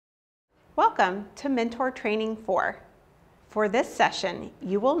Welcome to Mentor Training 4. For this session,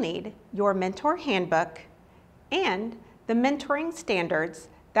 you will need your mentor handbook and the mentoring standards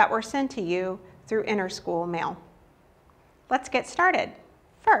that were sent to you through interschool mail. Let's get started.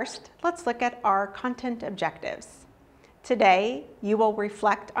 First, let's look at our content objectives. Today, you will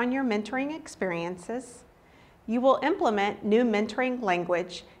reflect on your mentoring experiences. You will implement new mentoring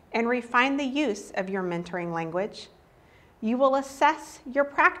language and refine the use of your mentoring language. You will assess your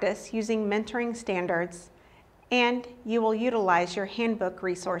practice using mentoring standards, and you will utilize your handbook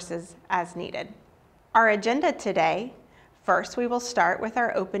resources as needed. Our agenda today: first, we will start with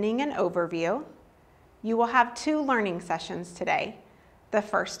our opening and overview. You will have 2 learning sessions today. The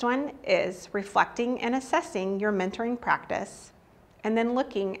first one is reflecting and assessing your mentoring practice, and then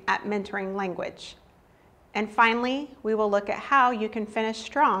looking at mentoring language. And finally, we will look at how you can finish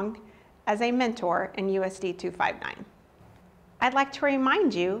strong as a mentor in USD 259. I'd like to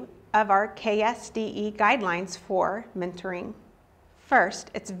remind you of our KSDE guidelines for mentoring.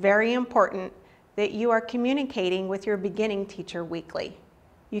 First, it's very important that you are communicating with your beginning teacher weekly.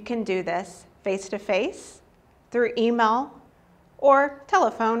 You can do this face-to-face, through email, or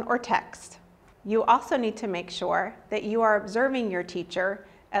telephone or text. You also need to make sure that you are observing your teacher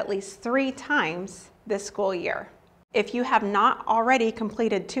at least 3 times this school year. If you have not already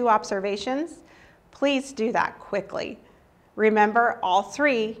completed 2 observations, please do that quickly. Remember, all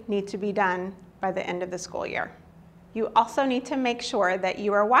 3 need to be done by the end of the school year. You also need to make sure that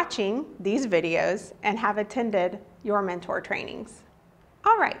you are watching these videos and have attended your mentor trainings.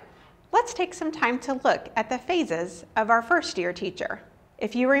 All right, let's take some time to look at the phases of our first-year teacher.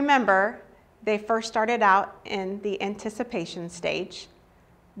 If you remember, they first started out in the anticipation stage,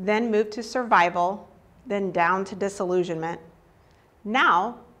 then moved to survival, then down to disillusionment.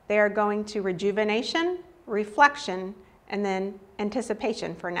 Now they are going to rejuvenation, reflection, and then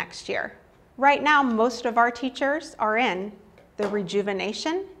anticipation for next year. Right now, most of our teachers are in the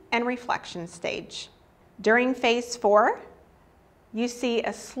rejuvenation and reflection stage. During phase 4, you see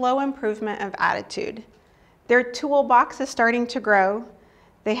a slow improvement of attitude. Their toolbox is starting to grow.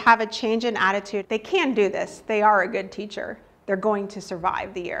 They have a change in attitude. They can do this. They are a good teacher. They're going to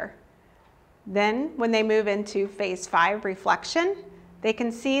survive the year. Then, when they move into phase 5, reflection, they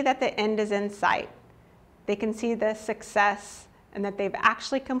can see that the end is in sight. They can see the success and that they've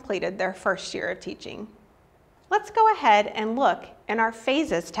actually completed their first year of teaching. Let's go ahead and look in our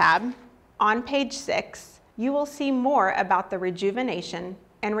Phases tab. On page 6, you will see more about the rejuvenation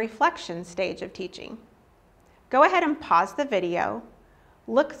and reflection stage of teaching. Go ahead and pause the video,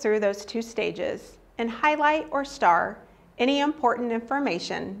 look through those 2 stages, and highlight or star any important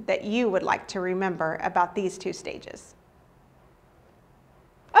information that you would like to remember about these 2 stages.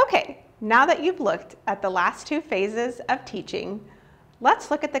 Okay. Now that you've looked at the last 2 phases of teaching, let's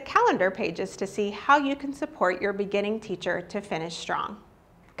look at the calendar pages to see how you can support your beginning teacher to finish strong.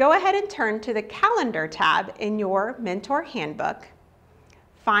 Go ahead and turn to the Calendar tab in your Mentor Handbook.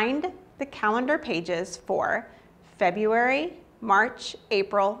 Find the calendar pages for February, March,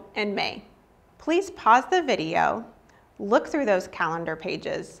 April, and May. Please pause the video, look through those calendar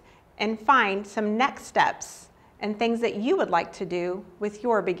pages, and find some next steps and things that you would like to do with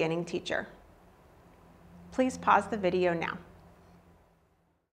your beginning teacher. Please pause the video now.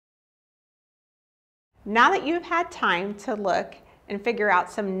 Now that you've had time to look and figure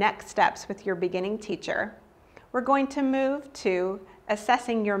out some next steps with your beginning teacher, we're going to move to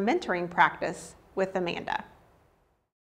assessing your mentoring practice with Amanda.